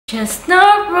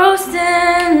Chestnut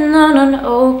roasting on an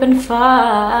open fire.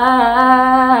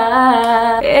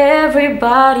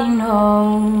 Everybody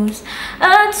knows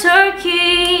a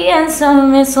turkey and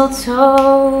some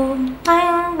mistletoe.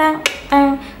 Bang, bang,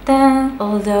 bang, bang.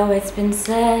 Although it's been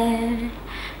said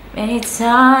many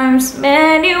times,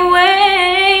 many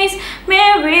ways,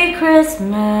 Merry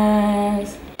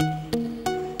Christmas.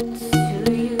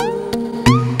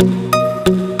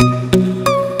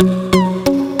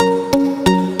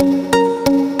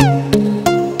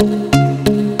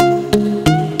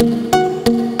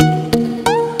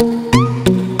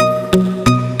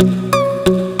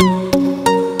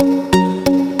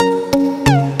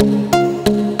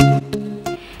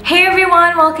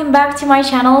 Welcome back to my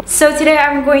channel. So today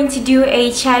I'm going to do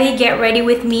a chatty get ready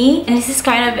with me, and this is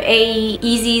kind of a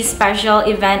easy special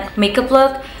event makeup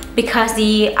look because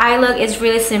the eye look is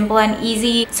really simple and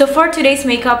easy. So for today's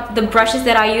makeup, the brushes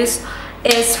that I use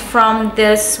is from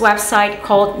this website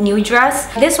called New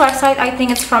Dress. This website, I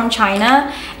think it's from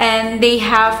China, and they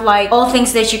have like all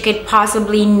things that you could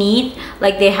possibly need.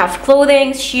 Like they have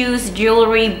clothing, shoes,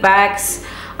 jewelry, bags,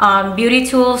 beauty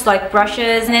tools like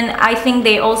brushes, and then I think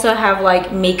they also have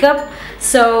like makeup.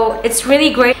 So it's really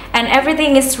great, and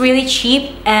everything is really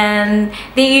cheap, and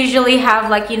they usually have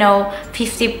like, you know,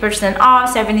 50%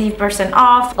 off, 70%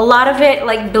 off, a lot of it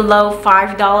like below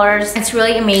 $5. It's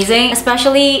really amazing,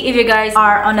 especially if you guys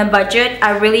are on a budget.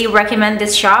 I really recommend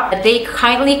this shop. They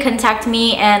kindly contact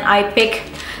me and I pick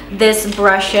these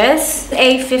brushes,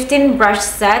 a 15 brush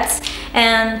sets.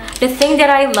 And the thing that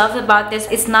I love about this,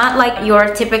 it's not like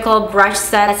your typical brush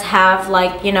sets have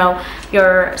like, you know,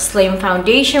 your slim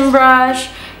foundation brush,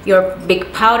 your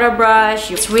big powder brush.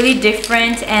 It's really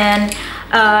different, and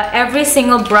every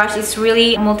single brush is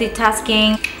really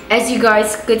multitasking. As you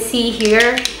guys could see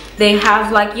here, they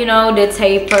have like, you know, the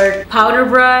tapered powder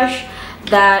brush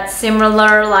that's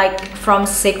similar like from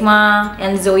Sigma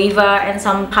and Zoeva and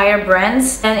some higher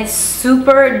brands, and it's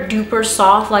super duper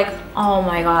soft. Like, oh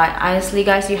my god, honestly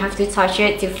guys, you have to touch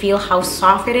it to feel how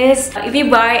soft it is. If you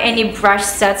buy any brush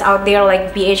sets out there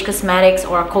like Beige Cosmetics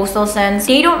or Coastal Scents,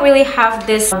 they don't really have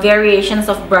this variations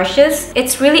of brushes.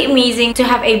 It's really amazing to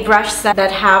have a brush set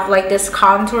that have like this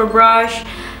contour brush,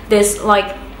 this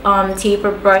like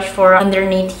taper brush for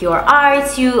underneath your eye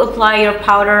to apply your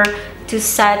powder, to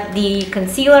set the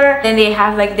concealer. Then they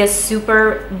have like this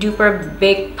super duper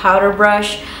big powder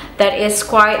brush that is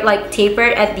quite like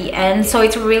tapered at the end. So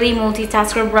it's a really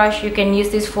multitasker brush. You can use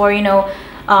this for, you know,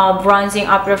 bronzing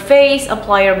up your face,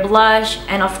 apply your blush,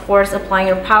 and of course applying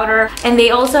your powder. And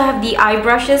they also have the eye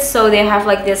brushes. So they have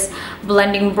like this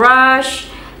blending brush,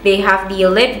 they have the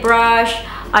lid brush.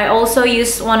 I also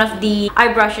use one of the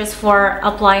eye brushes for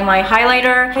applying my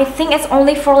highlighter. I think it's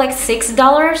only for like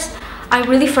 $6. I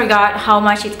really forgot how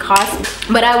much it costs,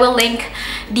 but I will link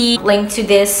the link to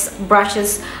these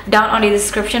brushes down on the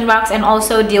description box, and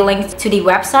also the link to the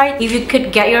website. If you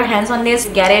could get your hands on this,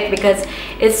 get it, because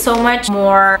it's so much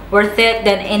more worth it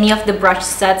than any of the brush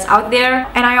sets out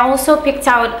there. And I also picked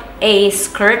out a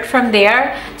skirt from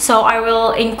there, so I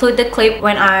will include the clip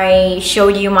when I show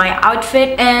you my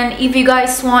outfit. And if you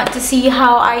guys want to see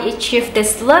how I achieve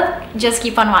this look, just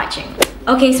keep on watching.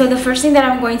 Okay, so the first thing that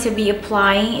I'm going to be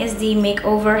applying is the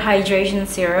Makeover Hydration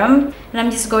Serum, and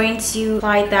I'm just going to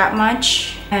apply that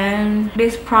much. And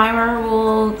this primer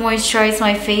will moisturize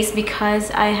my face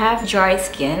because I have dry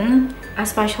skin,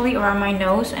 especially around my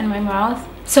nose and my mouth.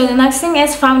 So the next thing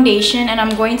is foundation, and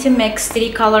I'm going to mix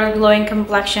City Color Glowing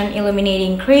Complexion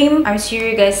Illuminating Cream. I'm sure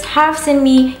you guys have seen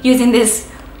me using this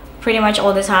pretty much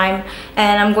all the time,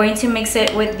 and I'm going to mix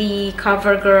it with the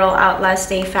Covergirl Outlast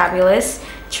Stay Fabulous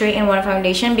 3-in-1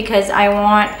 foundation because I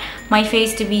want my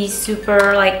face to be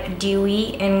super like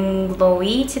dewy and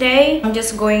glowy today. I'm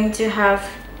just going to have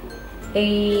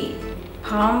a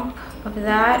pump of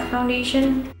that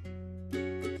foundation.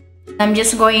 I'm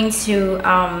just going to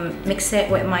mix it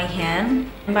with my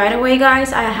hand. And by the way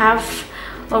guys, I have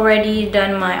already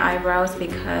done my eyebrows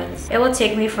because it will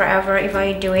take me forever if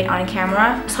I do it on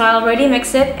camera. So I already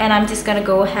mixed it, and I'm just gonna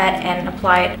go ahead and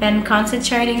apply it, and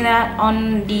concentrating that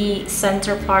on the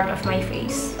center part of my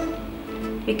face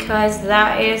because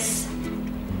that is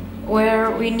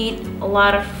where we need a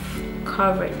lot of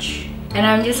coverage. And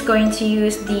I'm just going to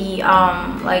use the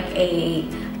like a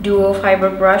duo fiber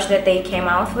brush that they came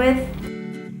out with.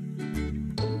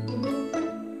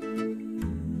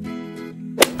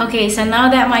 Okay, so now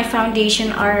that my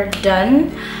foundation are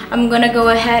done, I'm gonna go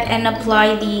ahead and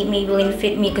apply the Maybelline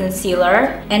Fit Me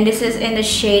Concealer. And this is in the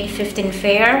shade 15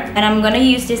 Fair. And I'm gonna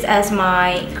use this as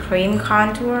my cream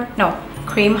contour. No,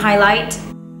 cream highlight.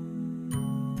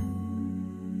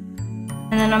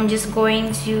 And then I'm just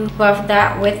going to buff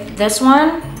that with this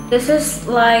one. This is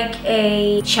like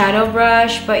a shadow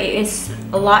brush, but it's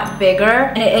a lot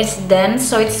bigger and it's dense,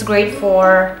 so it's great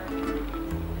for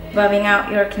buffing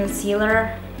out your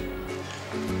concealer.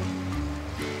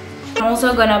 I'm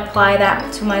also gonna apply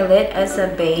that to my lid as a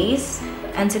base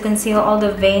and to conceal all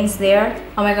the veins there.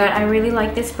 Oh my god, I really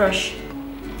like this brush.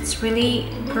 It's really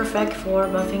perfect for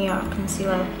buffing out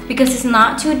concealer because it's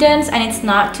not too dense and it's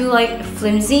not too like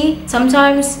flimsy.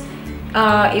 Sometimes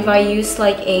if I use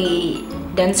like a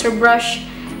denser brush,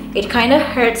 it kind of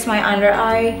hurts my under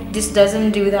eye. This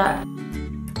doesn't do that.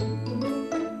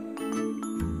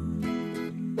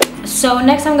 So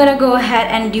next I'm gonna go ahead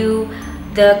and do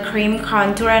the cream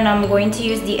contour, and I'm going to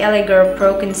use the LA Girl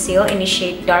Pro Conceal in the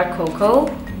shade Dark Cocoa.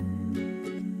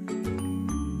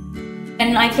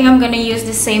 And I think I'm gonna use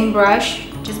the same brush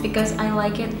just because I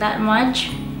like it that much.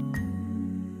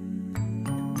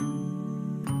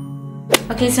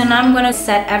 Okay, so now I'm gonna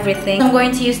set everything. I'm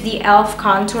going to use the e.l.f.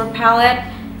 contour palette,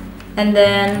 and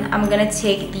then I'm gonna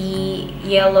take the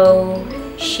yellow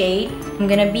shade. I'm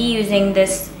gonna be using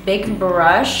this big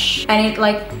brush, and it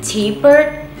like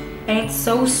tapered, and it's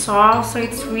so soft, so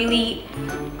it's really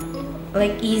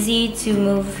like easy to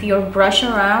move your brush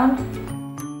around.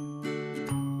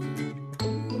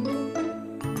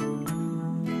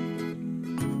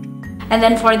 And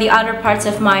then for the other parts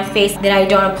of my face that I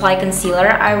don't apply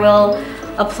concealer, I will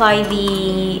apply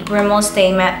the Rimmel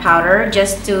Stay Matte Powder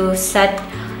just to set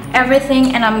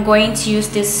everything. And I'm going to use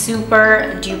this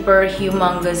super duper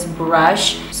humongous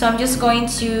brush. So I'm just going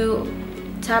to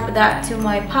tap that to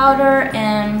my powder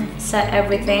and set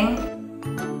everything.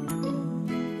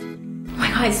 Oh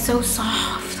my god, it's so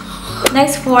soft.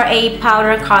 Next, for a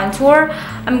powder contour,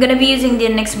 I'm gonna be using the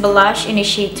NYX Blush in the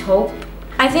shade Taupe.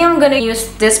 I think I'm gonna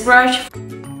use this brush.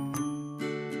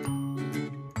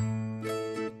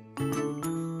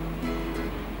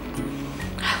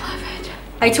 I love it.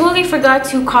 I totally forgot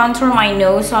to contour my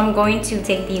nose, so I'm going to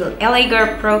take the LA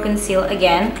Girl Pro Conceal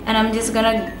again, and I'm just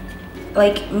gonna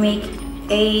like make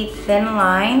a thin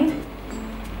line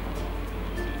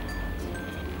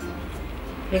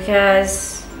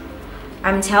because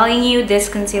I'm telling you, this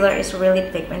concealer is really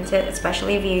pigmented,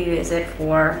 especially if you use it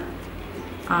for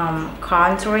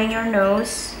contouring your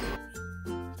nose.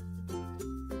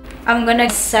 I'm gonna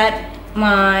set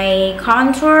my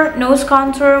nose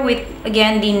contour with,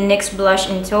 again, the NYX Blush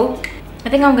in Taupe. I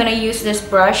think I'm gonna use this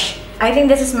brush. I think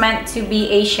this is meant to be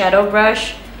a shadow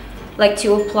brush, like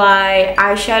to apply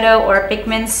eyeshadow or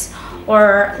pigments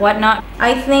or whatnot.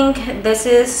 I think this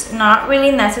is not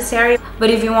really necessary, but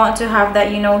if you want to have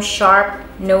that, you know, sharp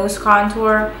nose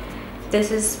contour,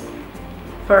 this is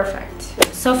perfect.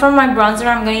 So for my bronzer,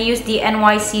 I'm going to use the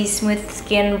NYX Smooth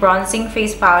Skin Bronzing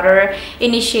Face Powder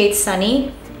in the shade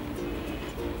Sunny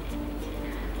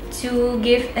to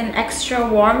give an extra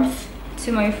warmth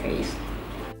to my face.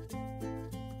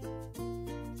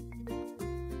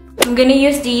 I'm going to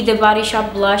use the Body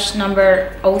Shop Blush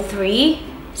number 03.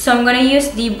 So I'm going to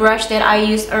use the brush that I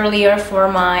used earlier for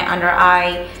my under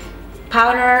eye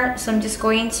powder. So I'm just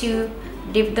going to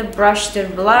dip the brush to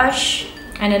the blush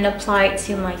and then apply it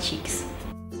to my cheeks.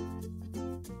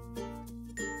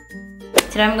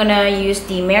 Today I'm gonna use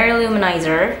the Mary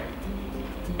Luminizer,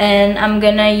 and I'm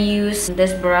gonna use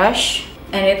this brush,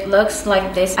 and it looks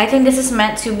like this. I think this is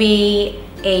meant to be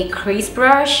a crease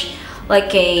brush,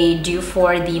 like a due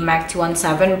for the MAC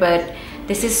 217, but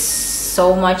this is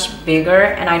so much bigger,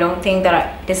 and I don't think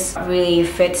that this really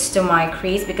fits to my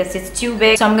crease because it's too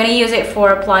big. So I'm gonna use it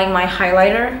for applying my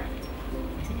highlighter.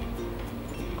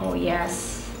 Oh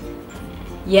yes,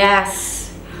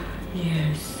 yes,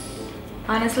 yes.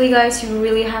 Honestly guys, you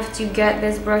really have to get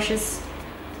these brushes.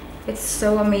 It's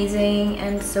so amazing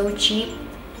and so cheap.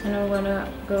 And I'm gonna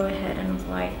go ahead and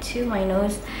apply it to my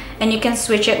nose, and you can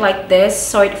switch it like this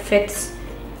so it fits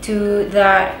to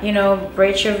that, you know,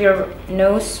 bridge of your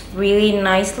nose really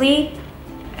nicely.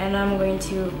 And I'm going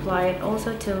to apply it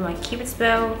also to my cupid's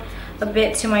bow, a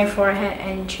bit to my forehead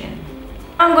and chin.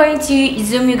 I'm going to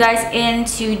zoom you guys in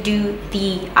to do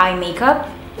the eye makeup.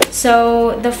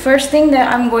 So the first thing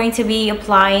that I'm going to be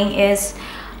applying is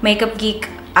Makeup Geek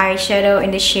eyeshadow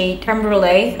in the shade Creme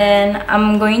Brûlée, and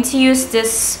I'm going to use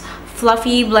this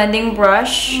fluffy blending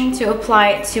brush to apply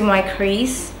it to my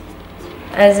crease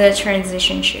as a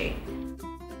transition shade.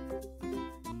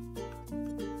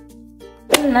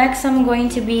 Next, I'm going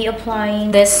to be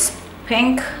applying this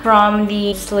pink from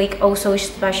the Sleek Oh So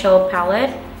Special palette.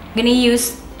 I'm gonna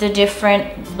use the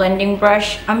different blending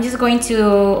brush. I'm just going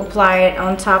to apply it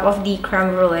on top of the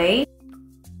Creme Brûlée.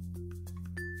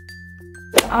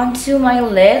 Onto my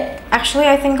lid. Actually,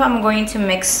 I think I'm going to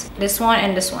mix this one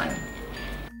and this one.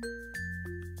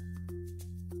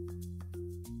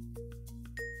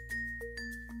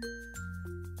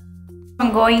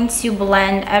 I'm going to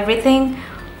blend everything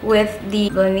with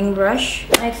the blending brush.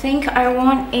 I think I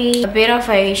want a bit of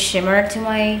a shimmer to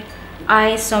my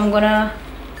eyes, so I'm gonna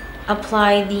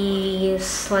apply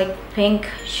this like pink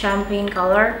champagne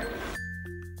color.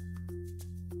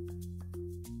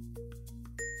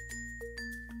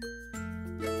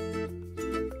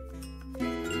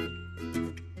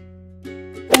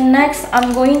 And next,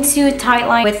 I'm going to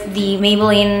tightline with the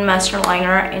Maybelline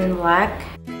masterliner in black.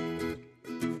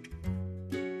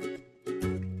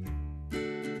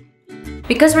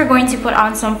 Because we're going to put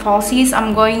on some falsies,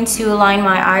 I'm going to line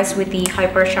my eyes with the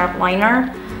HyperSharp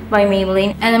liner by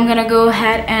Maybelline. And I'm gonna go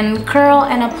ahead and curl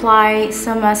and apply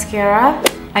some mascara.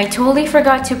 I totally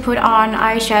forgot to put on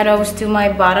eyeshadows to my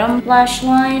bottom lash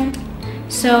line,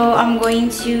 so I'm going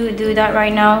to do that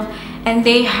right now. And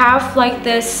they have like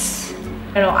this,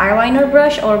 I don't know, eyeliner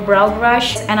brush or brow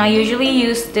brush, and I usually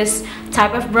use this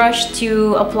type of brush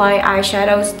to apply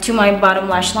eyeshadows to my bottom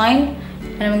lash line.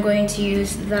 And I'm going to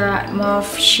use that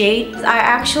mauve shade. I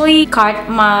actually cut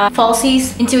my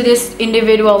falsies into this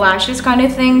individual lashes kind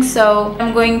of thing, so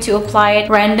I'm going to apply it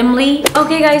randomly.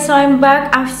 Okay guys, so I'm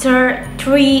back after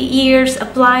 3 years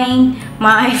applying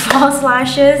my false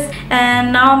lashes,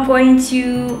 and now I'm going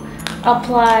to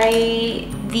apply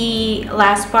the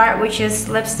last part, which is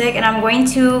lipstick, and I'm going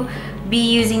to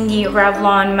be using the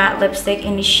Revlon matte lipstick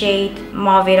in the shade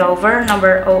Mauve It Over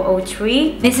number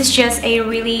 003. This is just a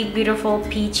really beautiful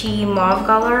peachy mauve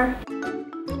color.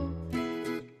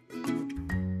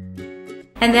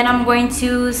 And then I'm going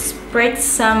to spritz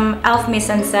some e.l.f. Mist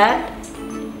and Set.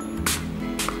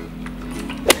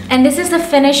 And this is the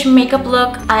finished makeup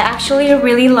look. I actually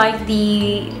really like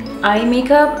the eye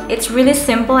makeup. It's really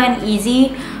simple and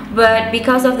easy, but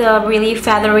because of the really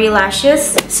feathery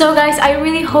lashes. So guys, I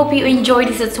really hope you enjoyed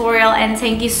this tutorial, and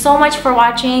thank you so much for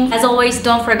watching. As always,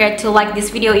 don't forget to like this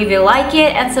video if you like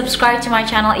it, and subscribe to my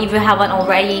channel if you haven't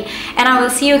already. And I will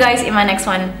see you guys in my next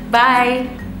one.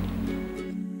 Bye!